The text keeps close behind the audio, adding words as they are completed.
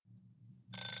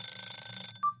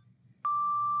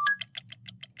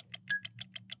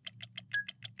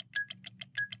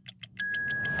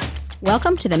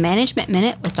Welcome to the Management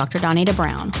Minute with Dr. Donita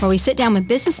Brown, where we sit down with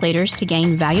business leaders to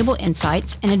gain valuable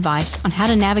insights and advice on how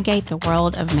to navigate the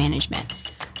world of management.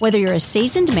 Whether you're a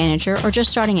seasoned manager or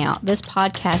just starting out, this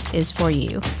podcast is for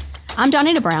you. I'm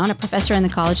Donita Brown, a professor in the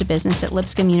College of Business at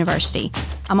Lipscomb University.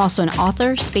 I'm also an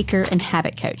author, speaker, and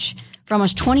habit coach. For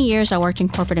almost 20 years, I worked in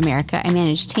corporate America and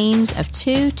managed teams of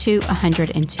 2 to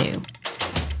 102.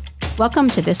 Welcome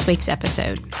to this week's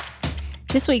episode.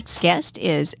 This week's guest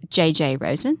is JJ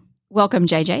Rosen. Welcome,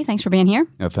 JJ. Thanks for being here.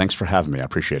 Thanks for having me. I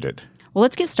appreciate it. Well,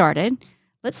 let's get started.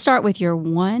 Let's start with your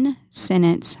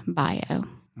one-sentence bio. All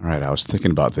right. I was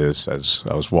thinking about this as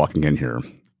I was walking in here.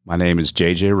 My name is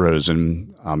JJ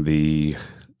Rosen. I'm the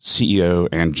CEO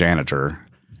and janitor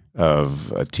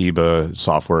of Atiba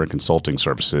Software and Consulting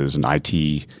Services, an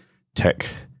IT tech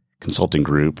consulting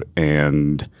group,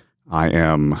 and I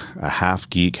am a half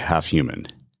geek, half human.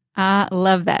 I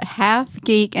love that. Half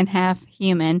geek and half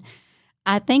human.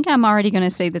 I think I'm already going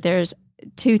to say that there's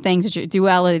two things,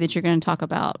 duality that you're going to talk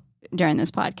about during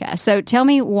this podcast. So tell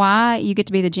me why you get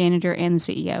to be the janitor and the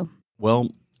CEO.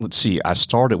 Well, let's see. I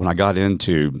started when I got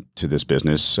into this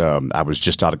business. I was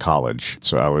just out of college.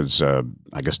 So I was,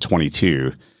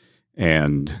 22.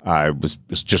 And it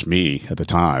was just me at the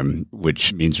time,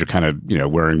 which means you're kind of,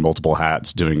 wearing multiple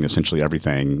hats, doing essentially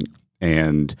everything.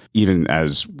 And even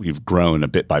as we've grown a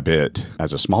bit by bit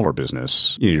as a smaller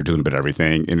business, you're doing a bit of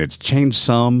everything. And it's changed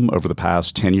some over the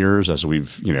past 10 years as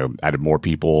we've, added more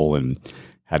people and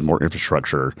had more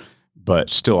infrastructure.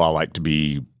 But still, I like to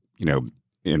be,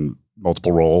 in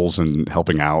multiple roles and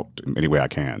helping out in any way I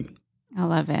can. I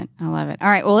love it. All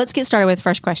right. Well, let's get started with the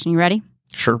first question. You ready?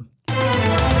 Sure.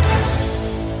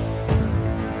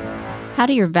 How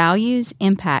do your values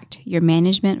impact your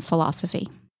management philosophy?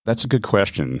 That's a good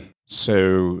question.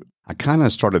 So I kind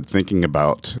of started thinking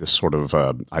about this sort of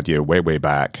idea way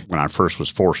back when I first was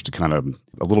forced to kind of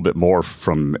a little bit more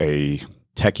from a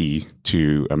techie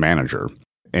to a manager.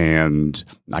 And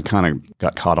I kind of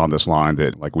got caught on this line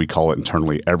that, like we call it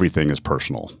internally, everything is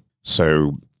personal.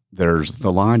 So there's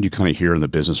the line you kind of hear in the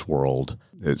business world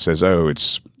that says, oh,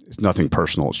 it's nothing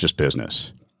personal, it's just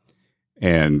business.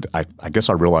 And I guess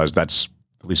I realized that's,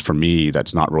 at least for me,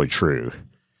 that's not really true.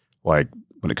 Like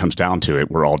when it comes down to it,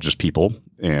 we're all just people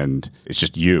and it's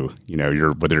just you're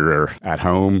whether you're at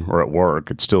home or at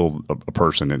work, it's still a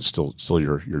person and it's still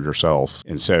you're yourself.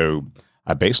 And so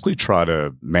I basically try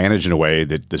to manage in a way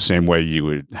that the same way you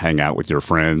would hang out with your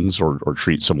friends or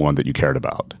treat someone that you cared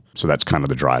about. So that's kind of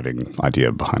the driving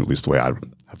idea behind at least the way I've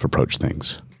approached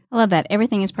things. I love that.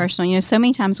 Everything is personal. So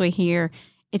many times we hear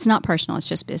it's not personal, it's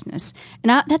just business.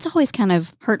 And that's always kind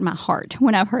of hurt my heart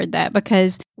when I've heard that,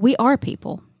 because we are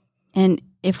people. And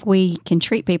if we can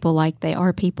treat people like they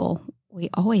are people, we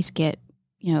always get,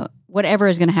 whatever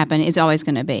is going to happen is always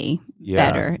going to be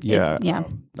better. Yeah.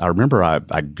 I remember I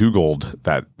Googled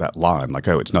that line, like,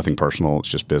 oh, it's nothing personal, it's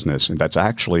just business. And that's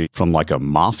actually from like a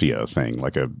mafia thing,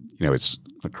 like it's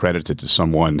accredited to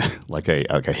someone like a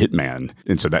hitman.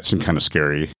 And so that seemed kind of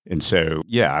scary. And so,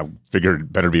 I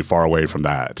figured better be far away from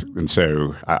that. And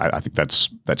so I think that's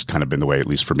kind of been the way, at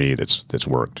least for me, that's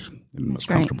worked and most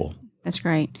comfortable. That's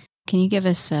great. Can you give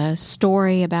us a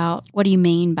story about what do you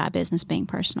mean by business being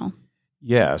personal?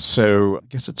 Yeah. So I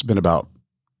guess it's been about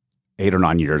 8 or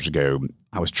 9 years ago.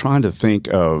 I was trying to think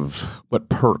of what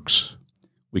perks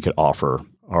we could offer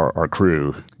our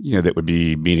crew, that would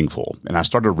be meaningful. And I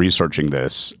started researching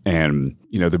this and,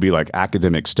 there'd be like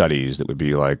academic studies that would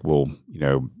be like, well,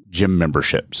 gym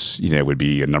memberships, would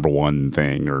be a number one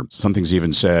thing, or something's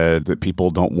even said that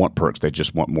people don't want perks. They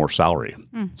just want more salary.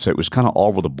 So it was kind of all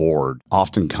over the board,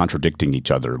 often contradicting each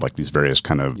other, like these various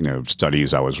kind of,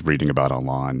 studies I was reading about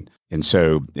online. And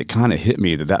so it kind of hit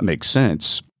me that makes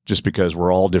sense just because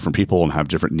we're all different people and have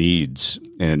different needs.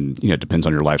 And, it depends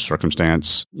on your life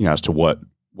circumstance, as to what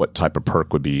type of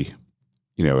perk would be,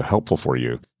 helpful for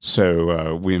you.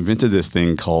 So we invented this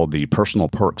thing called the Personal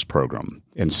Perks Program.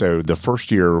 And so the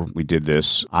first year we did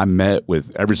this, I met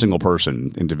with every single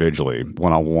person individually,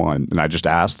 one-on-one, and I just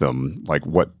asked them, like,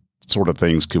 what sort of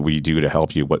things could we do to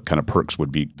help you? What kind of perks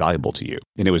would be valuable to you?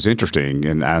 And it was interesting.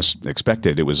 And as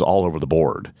expected, it was all over the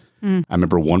board. I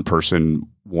remember one person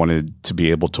wanted to be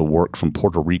able to work from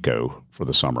Puerto Rico for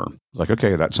the summer. I was like,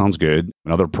 okay, that sounds good.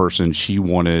 Another person, she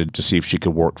wanted to see if she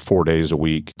could work 4 days a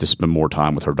week to spend more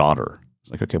time with her daughter. I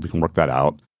was like, okay, we can work that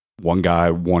out. One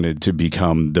guy wanted to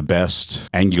become the best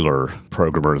Angular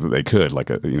programmer that they could,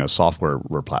 like a software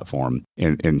platform,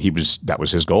 and that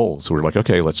was his goal. So we're like,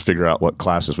 okay, let's figure out what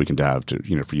classes we can have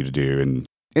to for you to do. And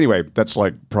anyway, that's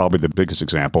like probably the biggest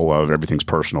example of everything's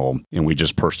personal, and we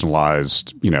just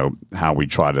personalized how we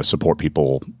try to support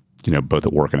people both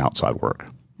at work and outside work.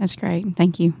 That's great.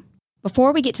 Thank you.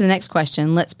 Before we get to the next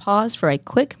question, let's pause for a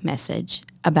quick message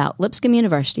about Lipscomb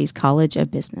University's College of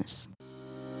Business.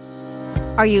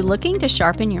 Are you looking to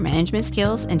sharpen your management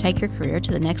skills and take your career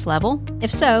to the next level?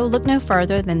 If so, look no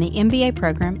further than the MBA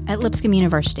program at Lipscomb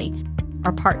University.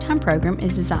 Our part-time program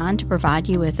is designed to provide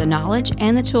you with the knowledge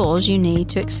and the tools you need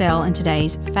to excel in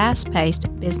today's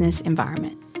fast-paced business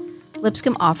environment.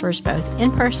 Lipscomb offers both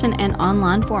in-person and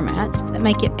online formats that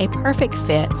make it a perfect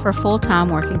fit for full-time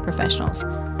working professionals.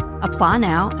 Apply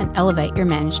now and elevate your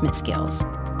management skills.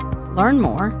 Learn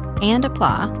more and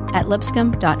apply at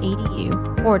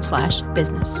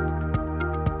lipscomb.edu/business.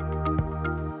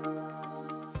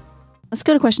 Let's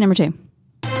go to question number 2.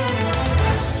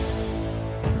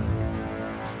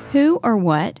 Who or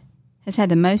what has had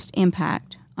the most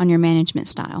impact on your management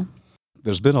style?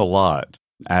 There's been a lot.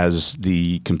 As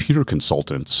the computer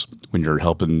consultants, when you're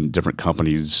helping different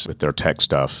companies with their tech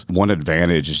stuff, one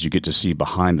advantage is you get to see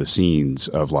behind the scenes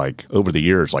of over the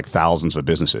years, thousands of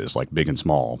businesses, big and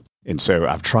small. And so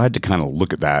I've tried to kind of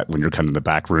look at that when you're kind of in the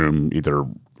back room, either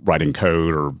writing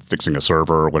code or fixing a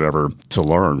server or whatever, to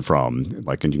learn from,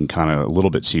 and you can kind of a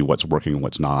little bit see what's working and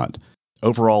what's not.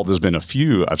 Overall, there's been a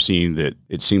few I've seen that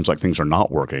it seems like things are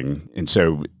not working. And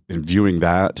so in viewing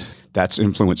that, that's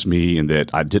influenced me in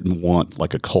that I didn't want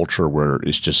a culture where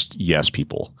it's just yes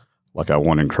people. I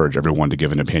want to encourage everyone to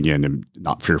give an opinion and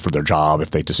not fear for their job if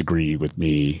they disagree with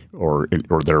me or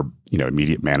their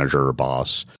immediate manager or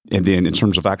boss. And then in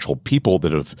terms of actual people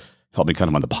that have helped me kind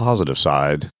of on the positive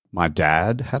side, my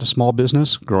dad had a small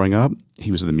business growing up.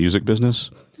 He was in the music business.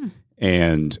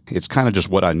 And it's kind of just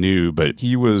what I knew, but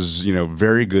he was,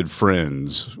 very good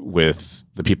friends with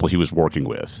the people he was working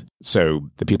with. So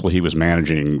the people he was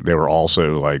managing, they were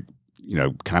also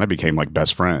kind of became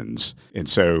best friends. And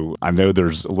so I know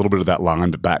there's a little bit of that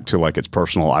line, but back to it's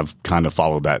personal. I've kind of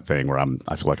followed that thing where I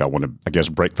feel like I want to,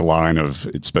 break the line of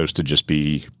it's supposed to just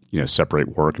be,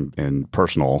 separate work and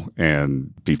personal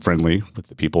and be friendly with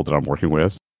the people that I'm working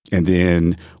with. And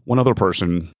then one other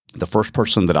person, the first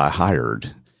person that I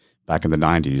hired back in the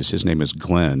 90s, his name is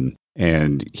Glenn,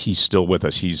 and he's still with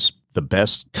us. He's the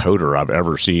best coder I've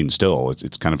ever seen still.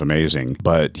 It's kind of amazing.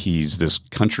 But he's this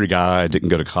country guy, didn't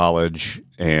go to college,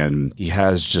 and he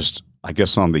has just,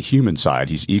 on the human side,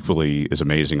 he's equally as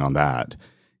amazing on that.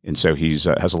 And so he's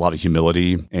has a lot of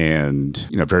humility and,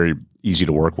 very easy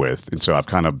to work with. And so I've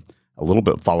kind of a little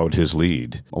bit followed his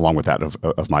lead along with that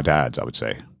of my dad's, I would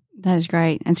say. That is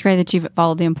great. It's great that you've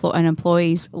followed an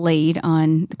employee's lead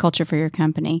on the culture for your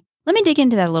company. Let me dig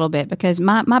into that a little bit because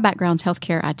my background's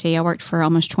healthcare IT. I worked for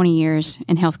almost 20 years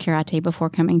in healthcare IT before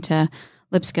coming to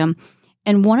Lipscomb.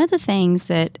 And one of the things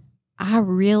that I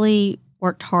really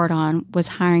worked hard on was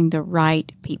hiring the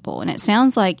right people. And it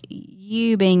sounds like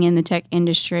you being in the tech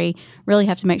industry really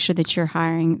have to make sure that you're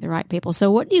hiring the right people. So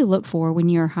what do you look for when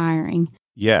you're hiring?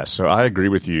 Yeah, so I agree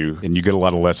with you. And you get a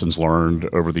lot of lessons learned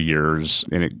over the years.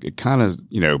 And it kind of,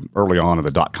 early on in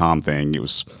the .com thing, it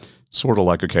was sort of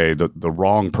okay, the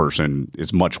wrong person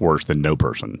is much worse than no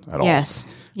person at all. Yes.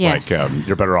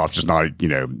 You're better off just not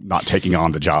taking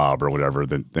on the job or whatever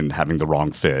than having the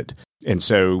wrong fit. And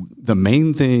so the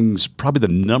main things, probably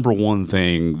the number one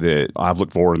thing that I've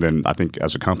looked for, and then I think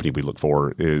as a company we look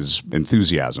for, is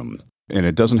enthusiasm. And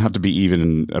it doesn't have to be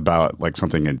even about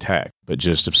something in tech, but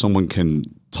just if someone can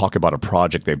talk about a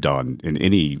project they've done in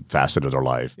any facet of their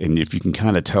life, and if you can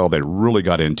kind of tell they really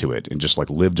got into it and just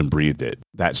lived and breathed it,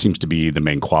 that seems to be the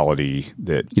main quality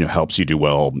that helps you do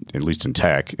well, at least in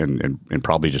tech and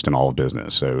probably just in all of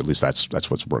business. So at least that's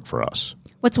what's worked for us.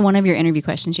 What's one of your interview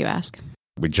questions you ask?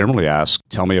 We generally ask,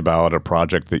 tell me about a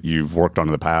project that you've worked on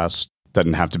in the past.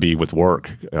 Doesn't have to be with work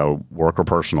or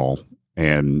personal,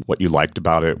 and what you liked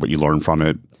about it, what you learned from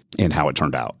it, and how it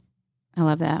turned out. I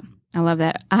love that.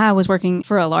 I was working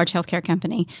for a large healthcare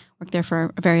company, worked there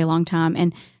for a very long time,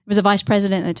 and there was a vice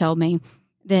president that told me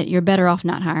that you're better off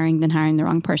not hiring than hiring the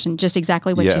wrong person, just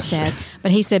exactly what you said.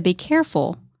 But he said, be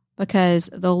careful, because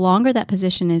the longer that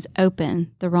position is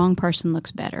open, the wrong person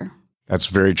looks better. That's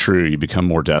very true. You become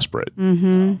more desperate.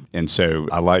 Mm-hmm. And so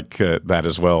I like that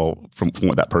as well from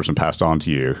what that person passed on to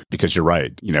you, because you're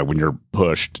right. When you're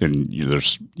pushed and you're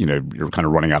kind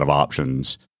of running out of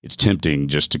options, it's tempting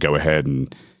just to go ahead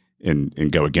and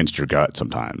go against your gut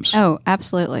sometimes. Oh,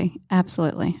 absolutely.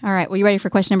 Absolutely. All right. Well, you ready for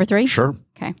question number 3? Sure.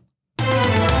 Okay.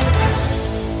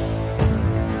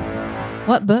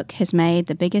 What book has made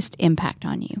the biggest impact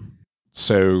on you?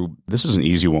 So this is an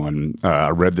easy one.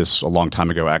 I read this a long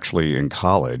time ago, actually, in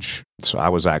college. So I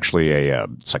was actually a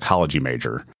psychology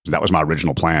major. That was my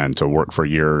original plan, to work for a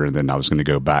year, and then I was going to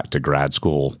go back to grad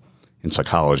school in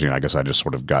psychology. And I guess I just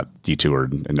sort of got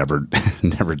detoured and never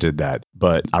never did that.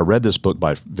 But I read this book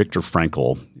by Viktor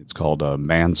Frankl. It's called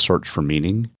Man's Search for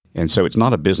Meaning. And so it's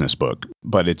not a business book,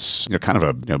 but it's kind of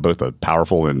a both a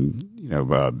powerful and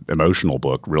emotional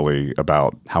book, really,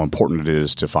 about how important it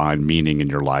is to find meaning in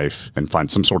your life and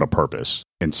find some sort of purpose.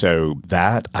 And so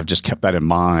that I've just kept that in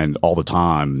mind all the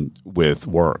time with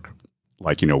work.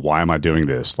 Like, why am I doing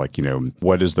this? Like,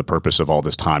 what is the purpose of all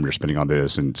this time you're spending on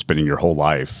this and spending your whole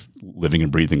life living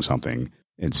and breathing something?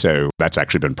 And so that's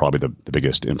actually been probably the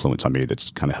biggest influence on me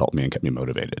that's kind of helped me and kept me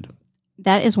motivated.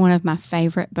 That is one of my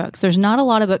favorite books. There's not a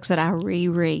lot of books that I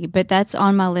reread, but that's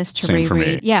on my list to Same reread. For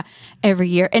me. Yeah, every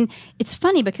year. And it's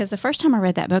funny because the first time I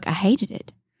read that book, I hated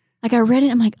it. Like I read it,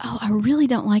 I'm like, oh, I really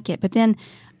don't like it. But then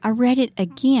I read it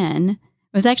again.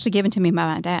 It was actually given to me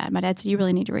by my dad. My dad said, you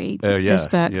really need to read this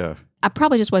book. Yeah. I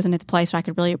probably just wasn't at the place where I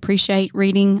could really appreciate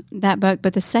reading that book.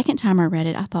 But the second time I read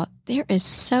it, I thought there is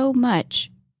so much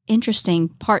interesting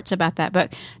parts about that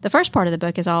book. The first part of the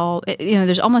book is all,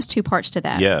 there's almost two parts to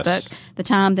that book. The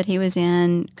time that he was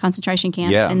in concentration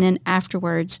camps and then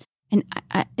afterwards. And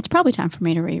it's probably time for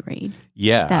me to reread.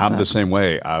 Yeah, I'm book. the same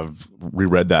way. I've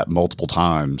reread that multiple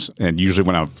times. And usually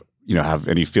when I've have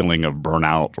any feeling of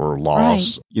burnout or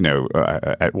loss,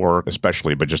 at work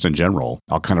especially, but just in general,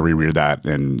 I'll kind of reread that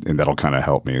and that'll kind of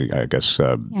help me, I guess,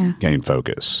 gain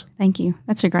focus. Thank you.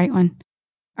 That's a great one.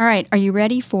 All right. Are you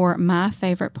ready for my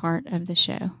favorite part of the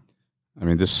show? I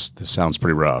mean, this sounds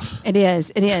pretty rough. It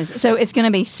is. It is. So it's going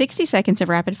to be 60 seconds of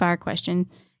rapid fire question.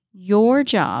 Your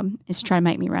job is to try to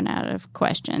make me run out of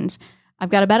questions. I've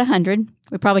got about 100.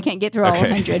 We probably can't get through all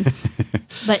 100,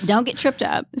 but don't get tripped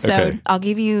up. So I'll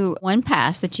give you one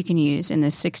pass that you can use in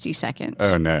this 60 seconds.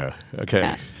 Oh, no.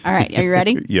 Okay. All right. Are you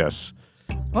ready? Yes.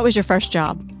 What was your first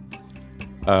job?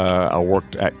 I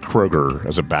worked at Kroger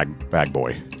as a bag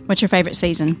boy. What's your favorite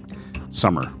season?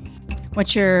 Summer.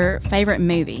 What's your favorite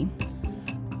movie?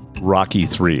 Rocky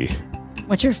 3.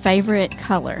 What's your favorite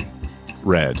color?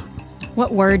 Red.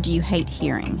 What word do you hate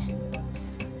hearing?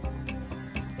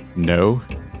 No.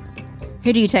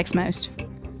 Who do you text most?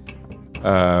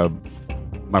 My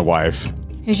wife.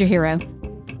 Who's your hero?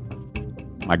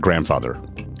 My grandfather.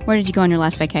 Where did you go on your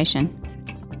last vacation?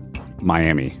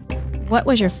 Miami. What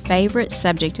was your favorite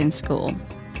subject in school?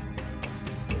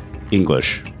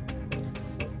 English.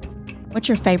 What's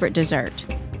your favorite dessert?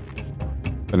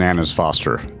 Bananas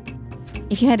Foster.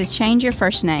 If you had to change your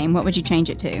first name, what would you change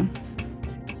it to?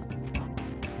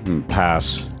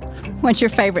 Pass. What's your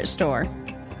favorite store?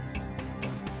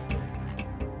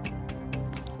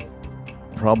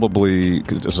 Probably,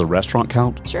 does a restaurant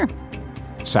count? Sure.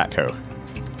 Satco.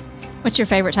 What's your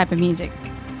favorite type of music?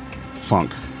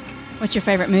 Funk. What's your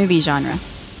favorite movie genre?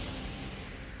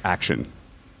 Action.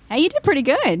 Hey, you did pretty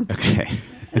good. Okay.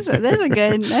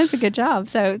 That's a good job.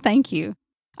 So thank you.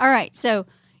 All right. So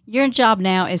your job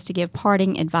now is to give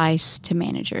parting advice to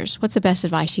managers. What's the best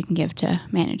advice you can give to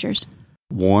managers?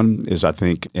 One is, I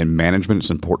think in management, it's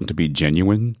important to be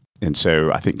genuine. And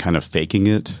so I think kind of faking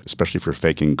it, especially if you're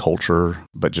faking culture,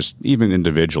 but just even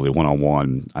individually,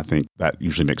 one-on-one, I think that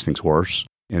usually makes things worse.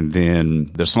 And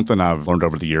then there's something I've learned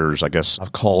over the years, I guess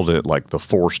I've called it like the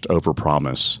forced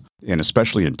overpromise. And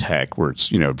especially in tech where it's,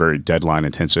 very deadline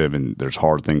intensive and there's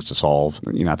hard things to solve.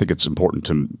 I think it's important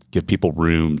to give people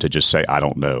room to just say, I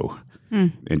don't know,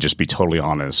 and just be totally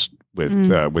honest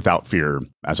without fear,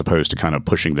 as opposed to kind of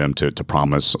pushing them to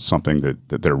promise something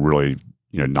that they're really,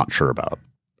 not sure about.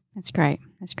 That's great.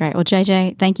 That's great. Well,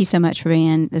 JJ, thank you so much for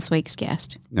being this week's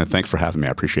guest. No, thanks for having me.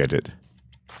 I appreciate it.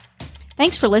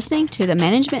 Thanks for listening to the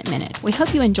Management Minute. We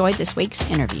hope you enjoyed this week's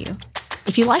interview.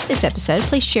 If you like this episode,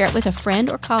 please share it with a friend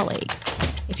or colleague.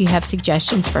 If you have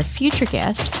suggestions for future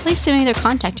guests, please send me their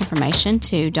contact information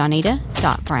to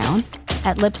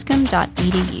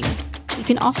donita.brown@lipscomb.edu. You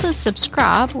can also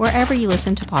subscribe wherever you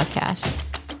listen to podcasts.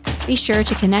 Be sure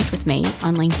to connect with me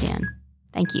on LinkedIn.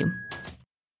 Thank you.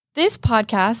 This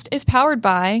podcast is powered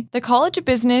by the College of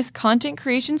Business Content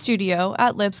Creation Studio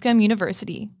at Lipscomb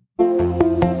University.